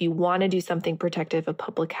think if you want to do something protective of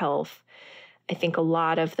public health, I think a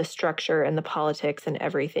lot of the structure and the politics and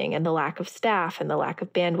everything and the lack of staff and the lack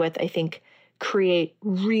of bandwidth, I think create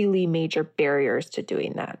really major barriers to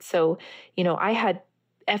doing that. So, I had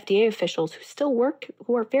FDA officials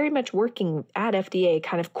who are very much working at FDA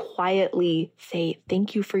kind of quietly say,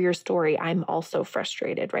 thank you for your story. I'm also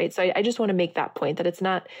frustrated, right? So I just want to make that point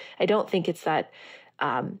that I don't think it's that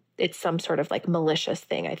it's some sort of like malicious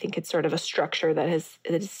thing. I think it's sort of a structure that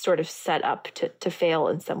is sort of set up to fail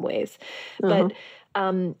in some ways. But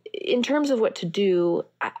in terms of what to do,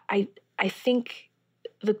 I think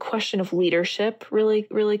the question of leadership really,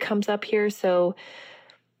 really comes up here. So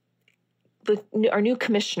our new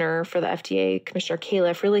commissioner for the FDA, Commissioner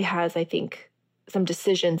Califf, really has, I think, some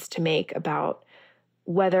decisions to make about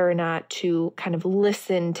whether or not to kind of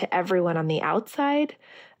listen to everyone on the outside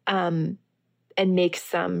and make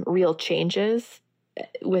some real changes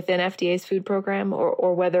within FDA's food program,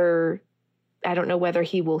 or whether, I don't know whether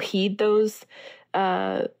he will heed those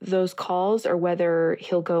calls or whether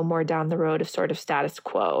he'll go more down the road of sort of status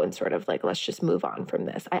quo and sort of like, let's just move on from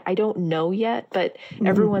this. I don't know yet, but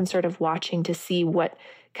everyone's sort of watching to see what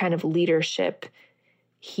kind of leadership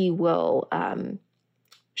he will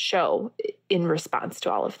show in response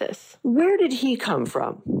to all of this. Where did he come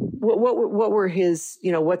from? What were his,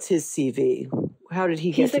 what's his CV? How did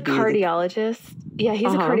he get to be? He's a cardiologist. Yeah,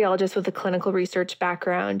 he's a cardiologist with a clinical research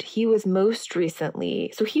background. He was most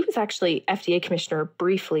recently, so he was actually FDA commissioner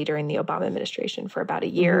briefly during the Obama administration for about a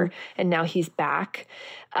year, and now he's back.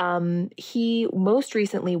 He most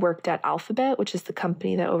recently worked at Alphabet, which is the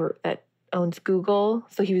company that owns Google.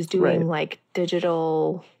 So he was doing like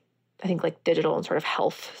digital and sort of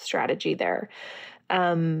health strategy there.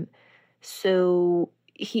 So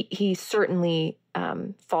he certainly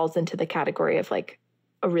falls into the category of like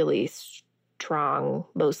a really strong,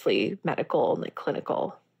 mostly medical and like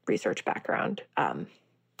clinical research background.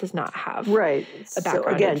 does not have right. a background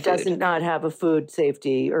So again, in food. doesn't not have a food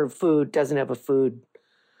safety or doesn't have a food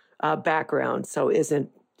background. So isn't,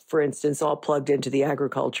 for instance, all plugged into the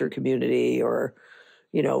agriculture community or,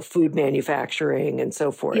 food manufacturing and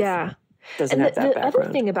so forth. Yeah. Doesn't And have that the background.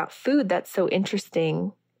 other thing about food that's so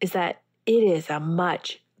interesting is that it is a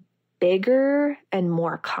much bigger and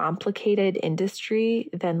more complicated industry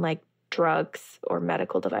than like drugs or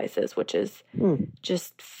medical devices, which is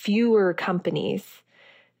just fewer companies,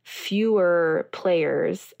 fewer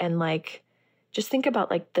players, and like just think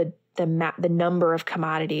about like the number of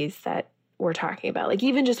commodities that we're talking about. Like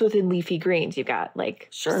even just within leafy greens, you've got like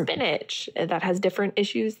spinach that has different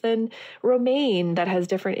issues than romaine, that has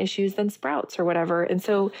different issues than sprouts or whatever. And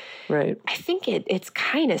so I think it's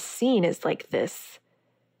kind of seen as like this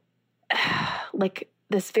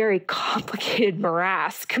very complicated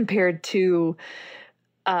morass compared to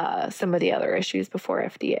some of the other issues before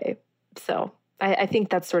FDA. So I think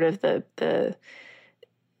that's sort of the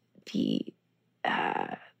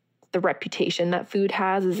reputation that food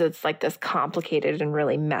has, is it's like this complicated and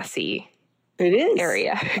really messy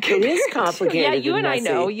area. It is complicated. Yeah, you and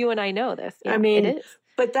I know this. Yeah, I mean, it is.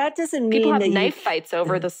 But that doesn't mean people have that knife fights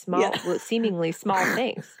over the small, seemingly small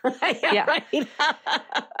things. Right.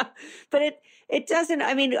 But it doesn't.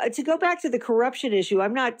 I mean, to go back to the corruption issue, I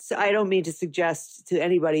don't mean to suggest to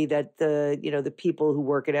anybody that the people who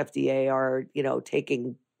work at FDA are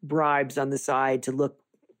taking bribes on the side to look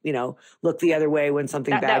the other way when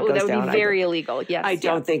something bad goes down. That would be very illegal. Yes, I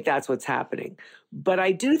don't think that's what's happening. But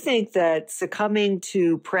I do think that succumbing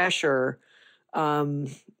to pressure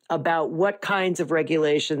about what kinds of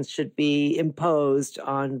regulations should be imposed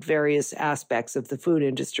on various aspects of the food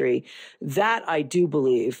industry, that I do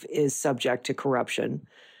believe is subject to corruption.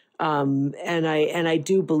 And I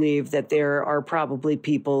do believe that there are probably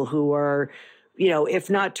people who are, if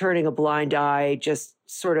not turning a blind eye, just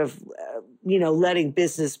sort of, letting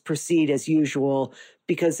business proceed as usual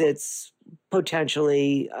because it's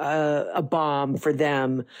potentially a bomb for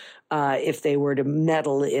them if they were to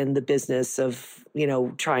meddle in the business of,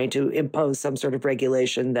 trying to impose some sort of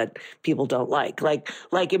regulation that people don't like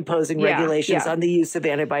imposing regulations on the use of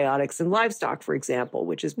antibiotics in livestock, for example,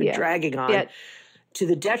 which has been dragging on to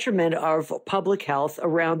the detriment of public health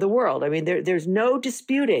around the world. I mean, there's no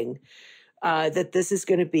disputing that this is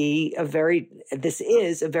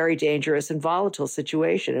a very dangerous and volatile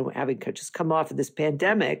situation. And having just come off of this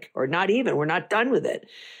pandemic, or not even, we're not done with it.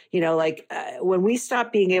 When we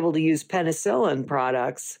stop being able to use penicillin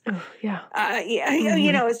products,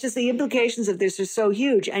 it's just the implications of this are so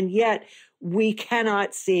huge. And yet we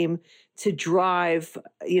cannot seem to drive,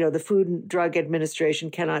 the Food and Drug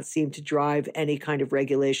Administration cannot seem to drive any kind of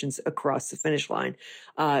regulations across the finish line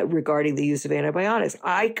regarding the use of antibiotics.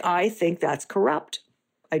 I think that's corrupt.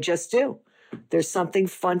 I just do. There's something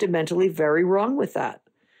fundamentally very wrong with that.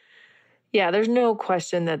 Yeah, there's no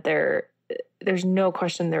question that there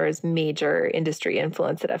is major industry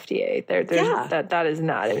influence at FDA. That is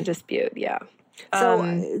not in dispute. Yeah. So,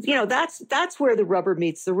 that's where the rubber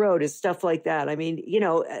meets the road, is stuff like that. I mean,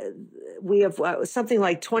 we have something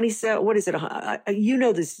like 27, what is it?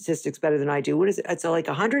 The statistics better than I do. What is it? It's like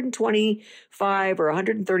 125 or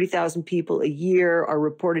 130,000 people a year are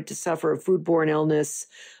reported to suffer a foodborne illness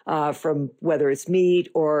from whether it's meat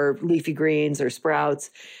or leafy greens or sprouts.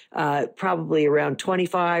 Probably around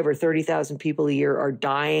 25 or 30,000 people a year are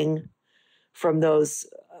dying from those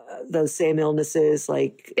same illnesses.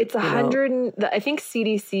 Like it's 100. I think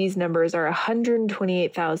CDC's numbers are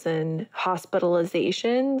 128,000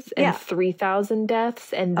 hospitalizations and 3,000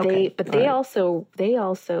 deaths. And they also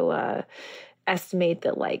estimate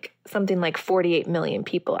that like something like 48 million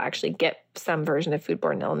people actually get some version of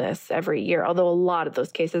foodborne illness every year. Although a lot of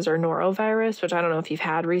those cases are norovirus, which I don't know if you've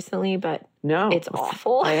had recently, but it's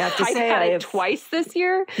awful. I have to say, I had it twice this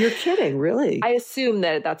year. You're kidding, really? I assume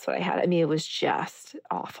that's what I had. I mean, it was just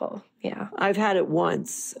awful. Yeah. I've had it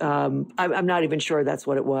once. I'm not even sure that's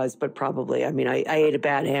what it was, but probably. I mean, I ate a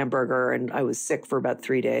bad hamburger and I was sick for about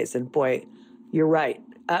 3 days. And boy, you're right.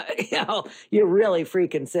 You're really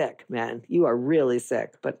freaking sick, man. You are really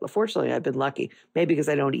sick. But fortunately, I've been lucky. Maybe because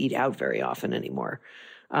I don't eat out very often anymore.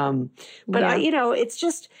 It's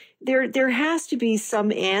just there has to be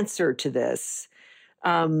some answer to this.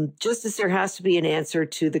 Just as there has to be an answer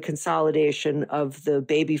to the consolidation of the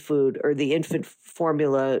baby food or the infant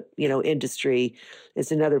formula, industry is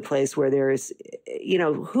another place where there is,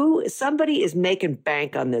 somebody is making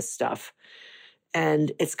bank on this stuff.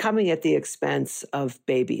 And it's coming at the expense of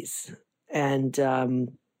babies and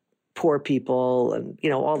poor people and,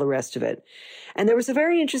 all the rest of it. And there was a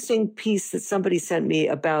very interesting piece that somebody sent me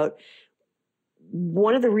about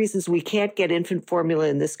one of the reasons we can't get infant formula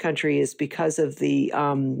in this country is because of the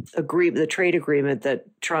trade agreement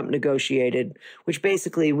that Trump negotiated, which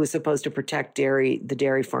basically was supposed to protect the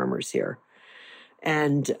dairy farmers here.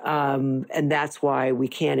 And that's why we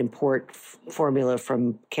can't import formula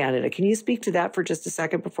from Canada. Can you speak to that for just a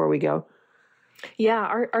second before we go?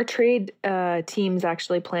 Yeah, our trade team's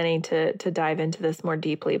actually planning to dive into this more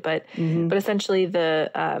deeply, but essentially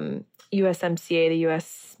the USMCA, the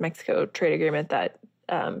U.S.-Mexico trade agreement that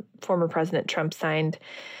former President Trump signed,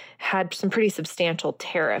 had some pretty substantial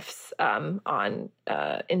tariffs on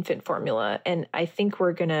infant formula, and I think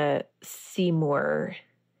we're going to see more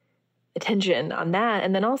attention on that.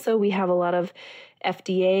 And then also we have a lot of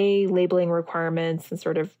FDA labeling requirements and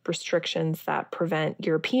sort of restrictions that prevent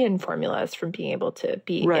European formulas from being able to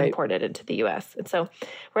be imported into the U.S. And so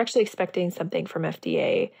we're actually expecting something from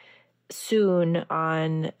FDA soon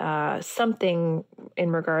on something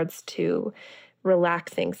in regards to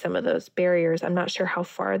relaxing some of those barriers. I'm not sure how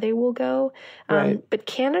far they will go. But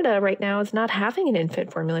Canada right now is not having an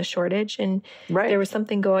infant formula shortage. And there was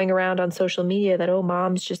something going around on social media that,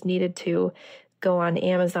 moms just needed to go on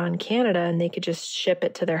Amazon Canada and they could just ship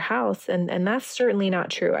it to their house. And that's certainly not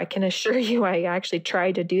true. I can assure you, I actually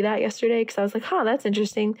tried to do that yesterday because I was like, that's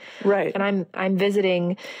interesting. Right. And I'm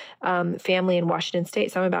visiting family in Washington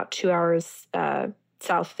State. So I'm about 2 hours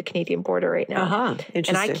south of the Canadian border right now.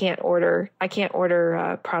 And I can't order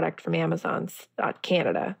product from Amazon's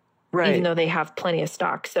Canada, even though they have plenty of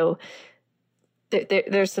stock. So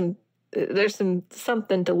there's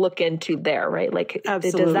something to look into there, right? Like,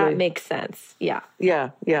 absolutely. Does that make sense? Yeah.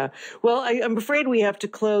 Well, I'm afraid we have to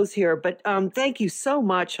close here, but thank you so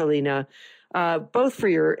much, Helena, both for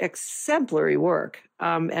your exemplary work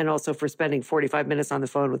and also for spending 45 minutes on the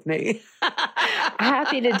phone with me.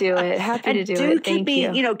 Happy to do it. Thank you. Keep me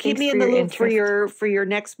in the loop for your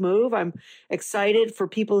next move. I'm excited for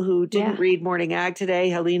people who didn't read Morning Ag today.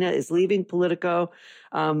 Helena is leaving Politico,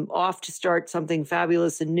 off to start something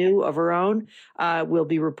fabulous and new of her own. We'll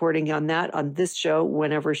be reporting on that on this show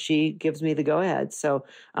whenever she gives me the go ahead. So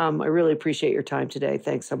I really appreciate your time today.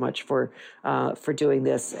 Thanks so much for doing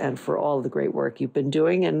this and for all the great work you've been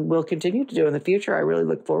doing and will continue to do in the future. I really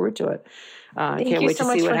look forward to it. Thank you so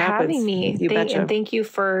much for having me. And thank you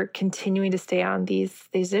for continuing to stay on these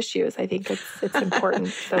issues. I think it's important.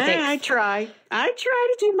 So I try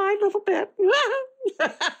to do my little bit.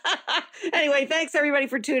 Anyway, thanks everybody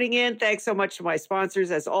for tuning in. Thanks so much to my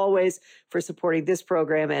sponsors, as always, for supporting this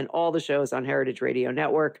program and all the shows on Heritage Radio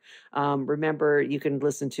Network. Remember, you can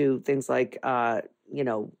listen to things like,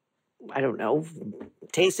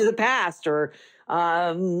 Taste of the Past or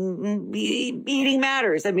Eating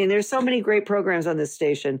Matters. I mean, there's so many great programs on this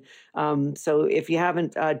station. So if you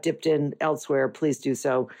haven't dipped in elsewhere, please do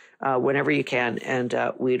so whenever you can. And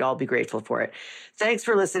we'd all be grateful for it. Thanks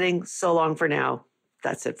for listening. So long for now.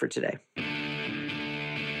 That's it for today.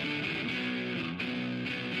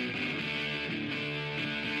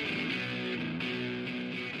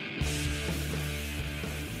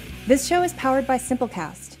 This show is powered by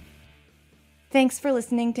Simplecast. Thanks for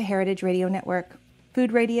listening to Heritage Radio Network,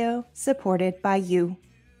 food radio supported by you.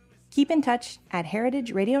 Keep in touch at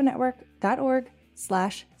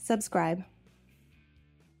heritageradionetwork.org/subscribe.